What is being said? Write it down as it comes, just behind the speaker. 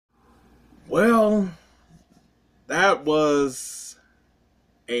Well, that was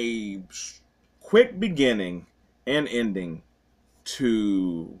a quick beginning and ending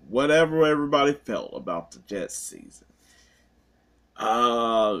to whatever everybody felt about the Jets season.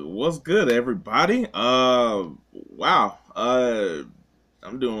 What's good, everybody? Wow.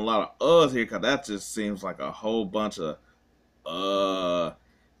 I'm doing a lot of here because that just seems like a whole bunch of uh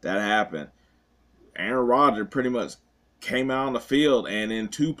that happened. Aaron Rodgers pretty much came out on the field, and in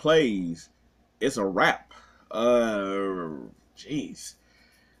 2 plays, it's a wrap. Jeez.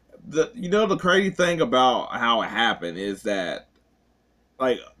 The crazy thing about how it happened is that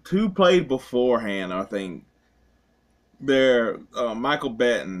like 2 plays beforehand, I think there Michael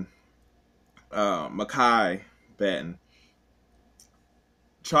Benton, Mackay Benton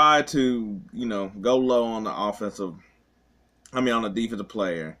tried to go low on the on the defensive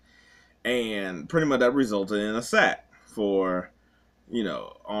player, and pretty much that resulted in a sack for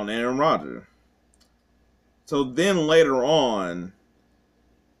on Aaron Rodgers. So then later on,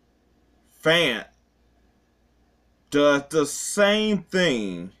 Fant does the same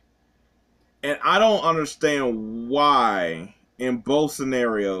thing, and I don't understand why in both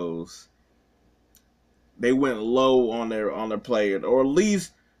scenarios they went low on their player, or at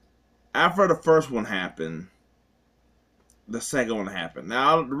least after the first one happened, the second one happened.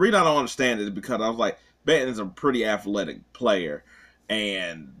 Now the reason I don't understand it is because I was like, Benton's a pretty athletic player,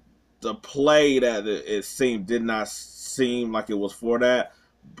 and the play that it seemed did not seem like it was for that.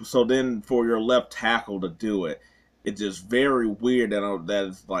 So then for your left tackle to do it, it's just very weird that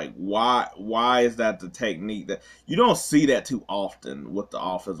it's like, why is that the technique? That you don't see that too often with the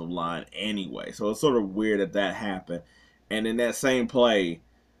offensive line anyway. So it's sort of weird that happened. And in that same play,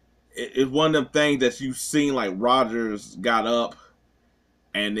 it's one of them things that you've seen, like Rodgers got up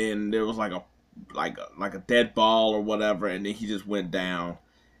and then there was like a dead ball or whatever, and then he just went down,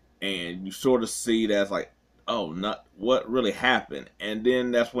 and you sort of see that's like, oh, not what really happened. And then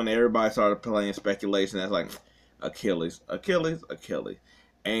that's when everybody started playing speculation that's like Achilles.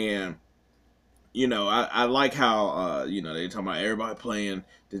 And I like how they talking about everybody playing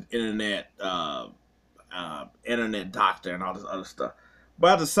the internet doctor and all this other stuff.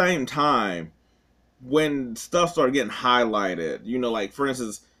 But at the same time, when stuff started getting highlighted, like for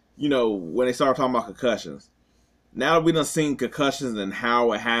instance, when they started talking about concussions, now that we done seen concussions and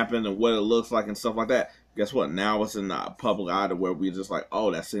how it happened and what it looks like and stuff like that, guess what? Now it's in the public eye to where we just like,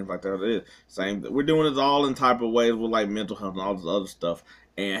 oh, that seems like that it is. Same. We're doing this all in type of ways with like mental health and all this other stuff,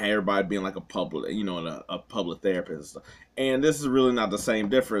 and everybody being like a public, a public therapist and stuff. And this is really not the same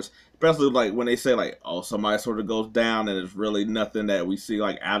difference, especially like when they say like, oh, somebody sort of goes down and it's really nothing that we see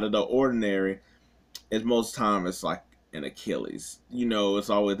like out of the ordinary. It's most time it's like an Achilles. It's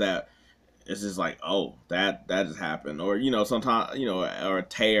always that. It's just like, oh, that just happened, or sometimes or a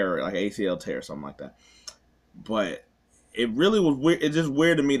tear, like ACL tear, or something like that. But it really was weird. It's just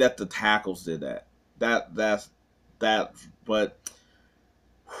weird to me that the tackles did that. That. But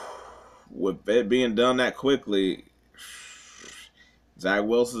with it being done that quickly, Zach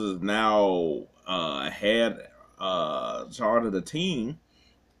Wilson is now head charge of the team,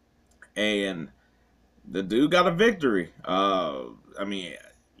 and the dude got a victory. I mean,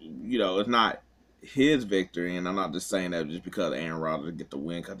 it's not his victory, and I'm not just saying that just because Aaron Rodgers get the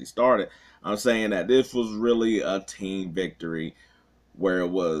win because he started. I'm saying that this was really a team victory where it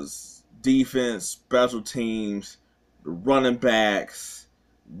was defense, special teams, the running backs,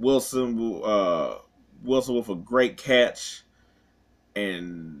 Wilson with a great catch,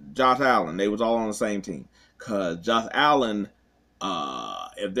 and Josh Allen. They was all on the same team because Josh Allen,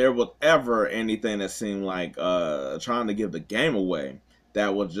 if there was ever anything that seemed like trying to give the game away,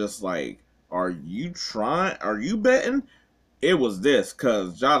 that was just like, are you betting? It was this,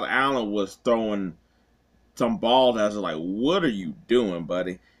 because Josh Allen was throwing some balls that was like, what are you doing,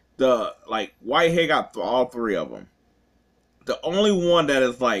 buddy? Whitehead got all 3 of them. The only one that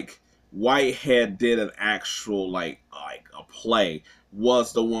is like Whitehead did an actual like a play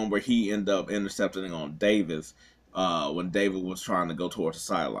was the one where he ended up intercepting on Davis when David was trying to go towards the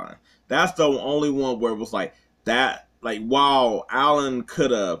sideline. That's the only one where it was like that. Like, while Allen could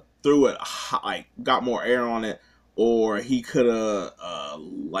have threw it, like got more air on it, or he could have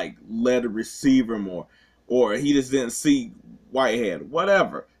led the receiver more, or he just didn't see Whitehead.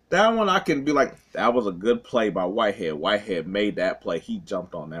 Whatever. That one I can be like, that was a good play by Whitehead. Whitehead made that play. He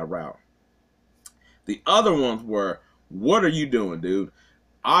jumped on that route. The other ones were, what are you doing, dude?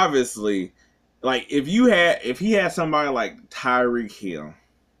 Obviously, like if he had somebody like Tyreek Hill,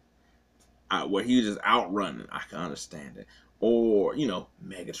 where he was just outrunning, I can understand it. Or,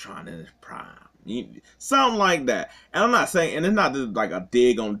 Megatron in his prime. Something like that. And I'm not saying, and it's not just like a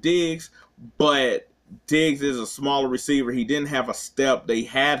dig on Diggs, but Diggs is a smaller receiver. He didn't have a step. They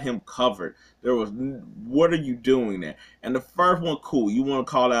had him covered. There was, what are you doing there? And the first one, cool. You want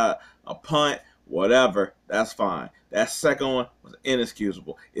to call that a punt, whatever. That's fine. That second one was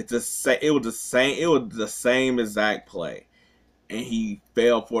inexcusable. It's the same. It was the same. It was the same exact play, and he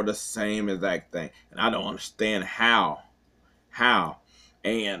fell for the same exact thing. And I don't understand how. How?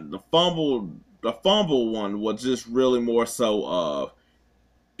 And the fumble one was just really more so of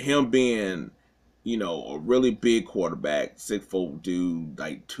him being, a really big quarterback, 6'4" dude,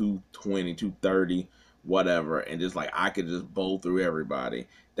 like 220, 230, whatever, and just like I could just bowl through everybody.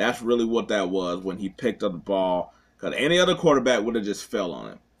 That's really what that was when he picked up the ball. Because any other quarterback would have just fell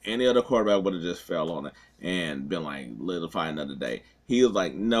on him. Any other quarterback would have just fell on it and been like, live to fight another day. He was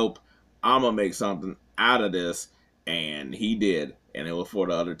like, nope, I'm going to make something out of this. And he did. And it was for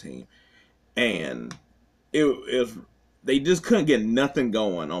the other team. And it was, they just couldn't get nothing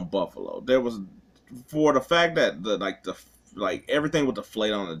going on Buffalo. There was, for the fact that the everything was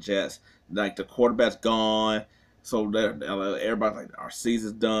deflated on the Jets. Like the quarterback's gone, so everybody's like, our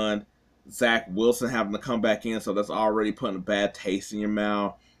season's done. Zach Wilson having to come back in, so that's already putting a bad taste in your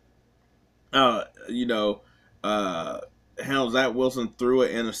mouth. Uh, you know, uh, how Zach Wilson threw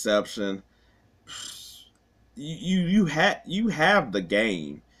an interception. You have the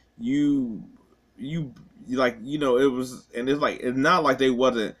game. You you it was, and it's like, it's not like they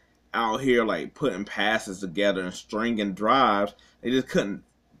wasn't out here like putting passes together and stringing drives. They couldn't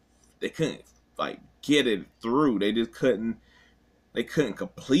like get it through. They couldn't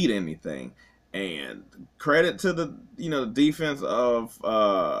complete anything. And credit to the defense of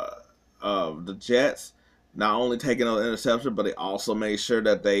the Jets, not only taking an interception, but they also made sure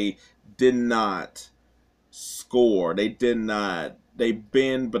that they did not score. They did not. They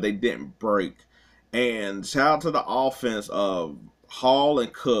bend, but they didn't break. And shout out to the offense of Hall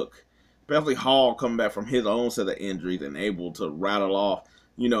and Cook, especially Hall coming back from his own set of injuries and able to rattle off.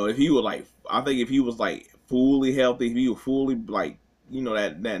 If he was like, I think if he was like fully healthy, if he was fully like,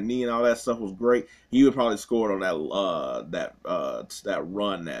 that knee and all that stuff was great, he would probably scored on that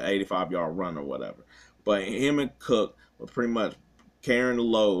run, that 85-yard run or whatever. But him and Cook were pretty much carrying the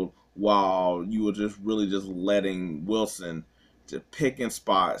load while you were just really just letting Wilson to pick in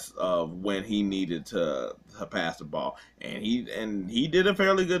spots of when he needed to pass the ball, and he did a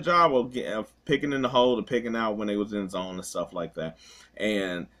fairly good job of picking in the hole, to picking out when they was in zone and stuff like that.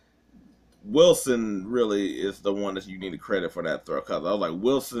 And Wilson really is the one that you need to credit for that throw, because I was like,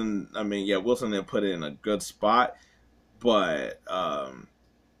 Wilson. I mean, yeah, Wilson didn't put it in a good spot, but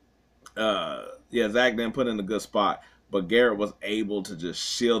yeah, Zach didn't put it in a good spot, but Garrett was able to just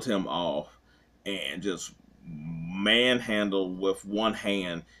shield him off and just manhandle with one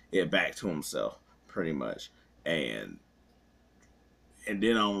hand it back to himself, pretty much. And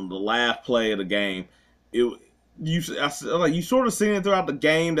then on the last play of the game, you sort of seen it throughout the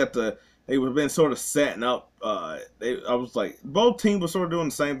game that they were been sort of setting up. I was like, both teams were sort of doing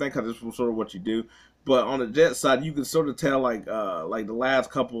the same thing, because this was sort of what you do. But on the Jets side, you could sort of tell like the last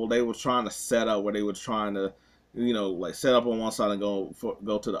couple, they were trying to set up where they were trying to, like set up on one side and go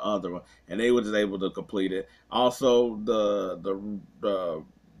to the other one, and they were just able to complete it. Also, the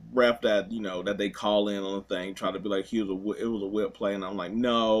ref that they call in on the thing, try to be like, it was a whip play, and I'm like,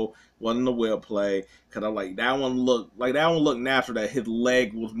 no, wasn't a whip play, because I'm like, that one looked natural, that his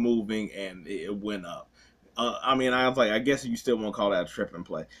leg was moving and it went up. I mean, I was like, I guess you still won't call that a tripping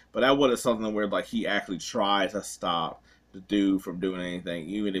play, but that wasn't something where like he actually tried to stop the dude from doing anything.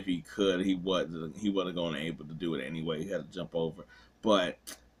 Even if he could, he wasn't going to able to do it anyway. He had to jump over. But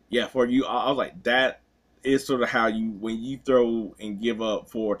yeah, for you, I was like, that is sort of how when you throw and give up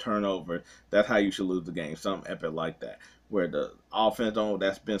 4 turnovers, that's how you should lose the game. Something epic like that, where the offense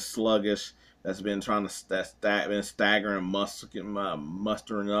that's been sluggish, that's been been staggering,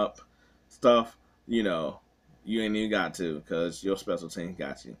 mustering up stuff. You ain't even got to, because your special team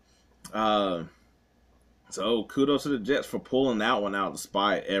got you. So kudos to the Jets for pulling that one out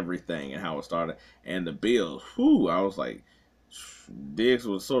despite everything and how it started. And the Bills, whew, I was like, Diggs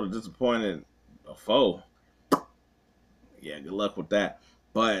was sort of disappointed. A foe. Yeah, good luck with that.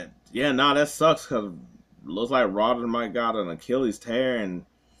 But yeah, that sucks, because it looks like Rodgers might got an Achilles tear, and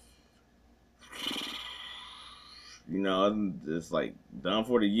it's like done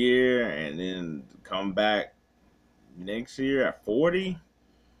for the year, and then come back next year at 40.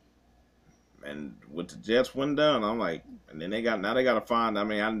 And with the Jets window, and I'm like, and then they got to find. I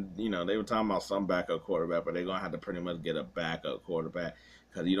mean, they were talking about some backup quarterback, but they're gonna have to pretty much get a backup quarterback,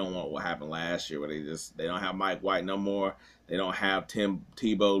 because you don't want what happened last year, where they don't have Mike White no more. They don't have Tim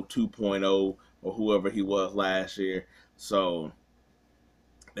Tebow 2.0 or whoever he was last year. So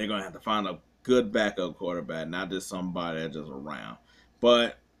they're going to have to find a good backup quarterback, not just somebody that's just around.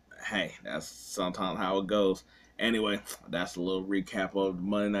 But hey, that's sometimes how it goes. Anyway, that's a little recap of the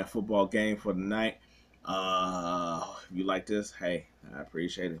Monday Night Football game for the night. If you like this, hey, I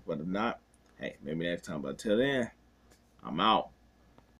appreciate it. But if not, hey, maybe next time. But until then, I'm out.